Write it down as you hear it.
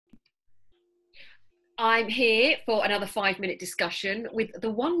I'm here for another 5 minute discussion with the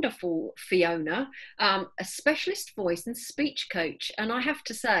wonderful Fiona, a specialist voice and speech coach. And I have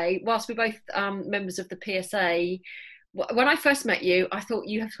to say, whilst we're both members of the PSA, when I first met you, I thought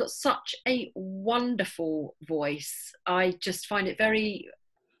you have got such a wonderful voice. I just find it very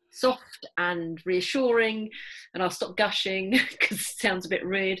soft and reassuring, and I'll stop gushing because it sounds a bit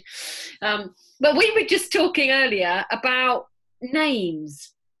rude. But we were just talking earlier about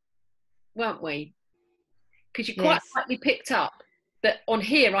names, weren't we? Because you quite Yes. rightly picked up that on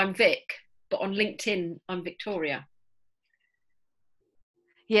here I'm Vic, but on LinkedIn I'm Victoria.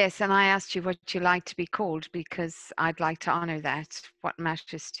 Yes, and I asked you what you like to be called because I'd like to honor that, what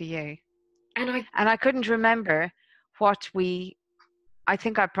matters to you. And I couldn't remember I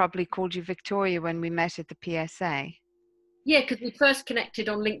think I probably called you Victoria when we met at the PSA. yeah, because we first connected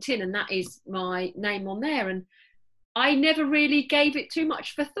on LinkedIn and that is my name on there. And I never really gave it too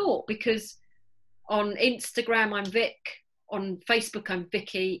much for thought because on Instagram I'm Vic, on Facebook I'm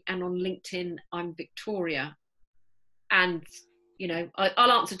Vicky, and on LinkedIn I'm Victoria. And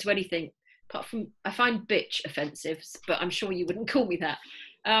I'll answer to anything apart from I find bitch offensive, but I'm sure you wouldn't call me that.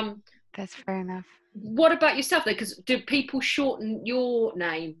 That's fair enough. What about yourself though? Because do people shorten your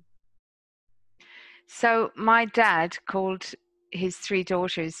name? So my dad called his three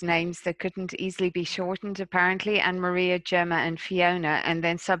daughters names that couldn't easily be shortened, apparently, and Maria, Gemma, and Fiona, and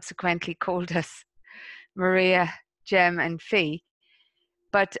then subsequently called us Maria, Gem, and Fee.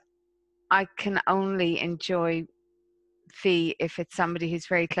 But I can only enjoy Fee if it's somebody who's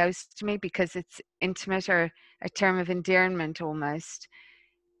very close to me because it's intimate or a term of endearment almost.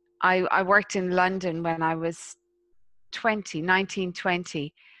 I worked in London when I was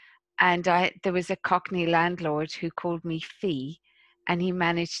 1920, and there was a Cockney landlord who called me Fee, and he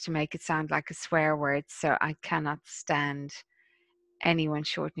managed to make it sound like a swear word, so I cannot stand anyone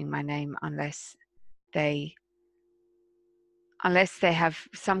shortening my name unless they have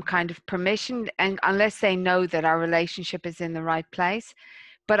some kind of permission and unless they know that our relationship is in the right place.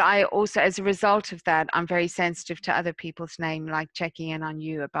 But I also, as a result of that, I'm very sensitive to other people's name, like checking in on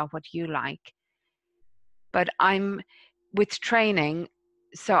you about what you like. But I'm with training,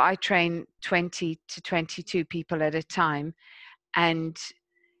 so I train 20 to 22 people at a time, and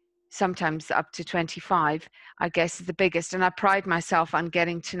sometimes up to 25, I guess, is the biggest. And I pride myself on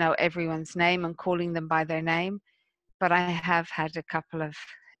getting to know everyone's name and calling them by their name. But I have had a couple of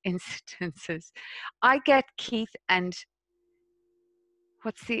instances. I get Keith and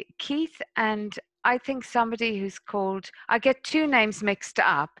I think somebody who's called, I get two names mixed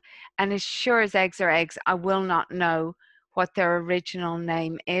up, and as sure as eggs are eggs, I will not know what their original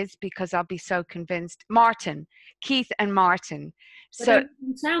name is because I'll be so convinced. Martin, Keith and Martin. They So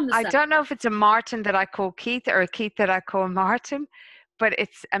don't sound the I same. don't know if it's a Martin that I call Keith or a Keith that I call Martin, but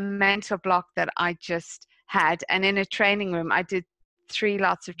it's a mental block that I just had. And in a training room, I did 3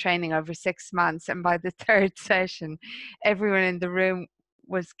 lots of training over 6 months. And by the third session, everyone in the room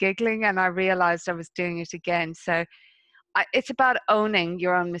was giggling and I realized I was doing it again. So it's about owning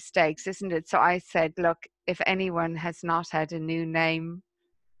your own mistakes, isn't it? So I said, look, if anyone has not had a new name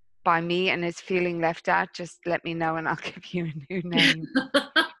by me and is feeling left out, just let me know and I'll give you a new name.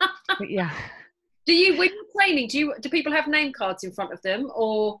 But yeah. When you're training, do people have name cards in front of them,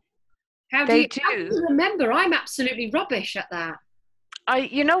 or how do They you do. remember? I'm absolutely rubbish at that.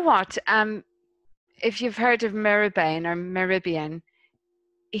 You know what? If you've heard of Meribain or Meribian,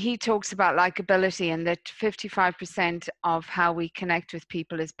 he talks about likability and that 55% of how we connect with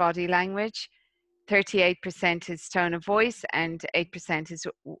people is body language, 38% is tone of voice, and 8%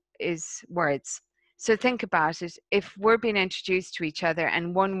 is words. So think about it. If we're being introduced to each other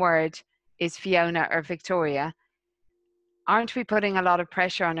and one word is Fiona or Victoria, aren't we putting a lot of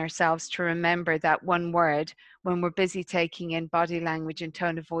pressure on ourselves to remember that one word when we're busy taking in body language and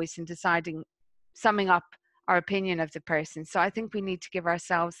tone of voice and summing up our opinion of the person? So I think we need to give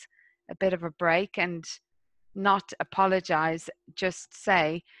ourselves a bit of a break and not apologize, just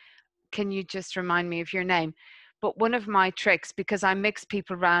say, can you just remind me of your name? But one of my tricks, because I mix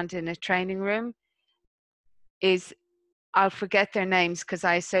people around in a training room, is I'll forget their names because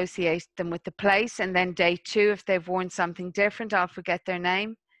I associate them with the place. And then day 2, if they've worn something different, I'll forget their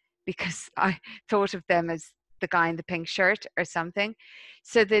name because I thought of them as the guy in the pink shirt or something.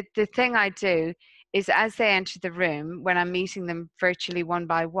 So the thing I do is as they enter the room, when I'm meeting them virtually one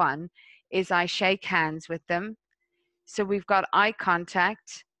by one, is I shake hands with them. So we've got eye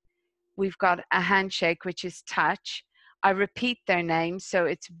contact. We've got a handshake, which is touch. I repeat their name. So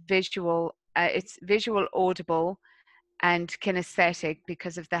it's visual, audible, and kinesthetic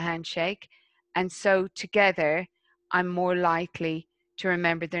because of the handshake. And so together, I'm more likely to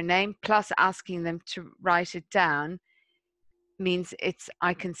remember their name, plus asking them to write it down means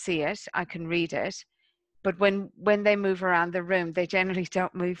I can see it, I can read it. But when they move around the room, they generally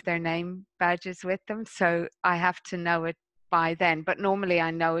don't move their name badges with them. So I have to know it by then. But normally I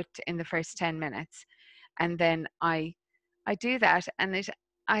know it in the first 10 minutes. And then I do that. And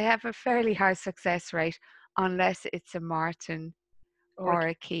I have a fairly high success rate, unless it's a Martin or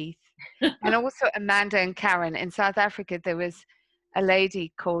a Keith. And also Amanda and Karen. In South Africa, there was a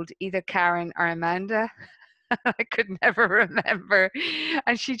lady called either Karen or Amanda. I could never remember.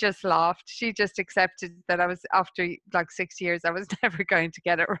 And she just laughed. She just accepted that I was, after like 6 years, I was never going to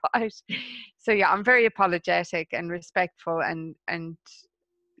get it right. So yeah, I'm very apologetic and respectful, and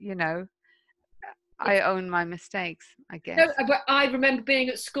you know, I own my mistakes, I guess. No, but I remember being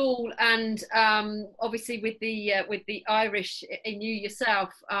at school, and obviously with the Irish in you yourself,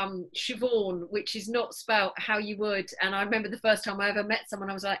 Siobhan, which is not spelt how you would. And I remember the first time I ever met someone,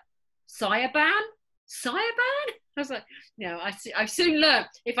 I was like, Sayaban? Sayaban? I was like, no, I soon learned,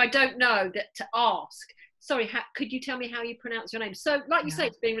 if I don't know, that to ask. Sorry, could you tell me how you pronounce your name? So, like you say,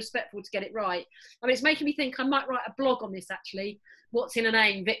 it's being respectful to get it right. I mean, it's making me think I might write a blog on this, actually. What's in a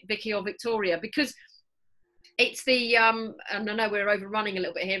name, Vicky or Victoria? Because it's the and I know we're overrunning a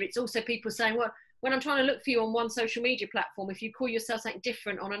little bit here. It's also people saying, well, when I'm trying to look for you on one social media platform, if you call yourself something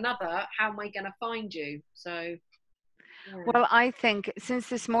different on another, how am I going to find you? So, yeah. Well, I think since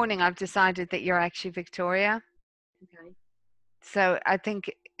this morning I've decided that you're actually Victoria. Okay. So I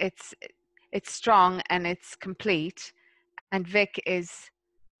think it's strong and it's complete, and Vic is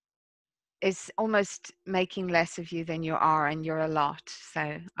almost making less of you than you are, and you're a lot.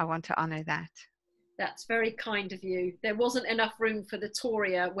 So I want to honor that. That's very kind of you. There wasn't enough room for the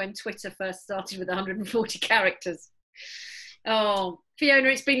Toria when Twitter first started with 140 characters. Oh, Fiona,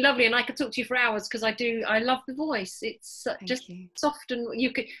 it's been lovely, and I could talk to you for hours because I love the voice. It's just soft, and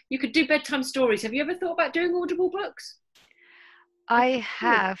you could do bedtime stories. Have you ever thought about doing Audible books? I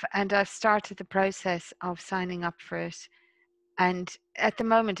have, and I've started the process of signing up for it. And at the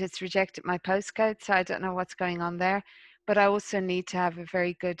moment, it's rejected my postcode, so I don't know what's going on there. But I also need to have a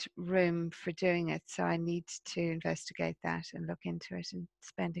very good room for doing it. So I need to investigate that and look into it, and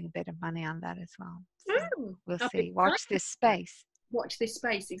spending a bit of money on that as well. So we'll see. Watch this space. Watch this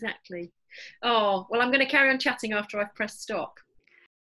space, exactly. Oh, well, I'm going to carry on chatting after I've pressed stop.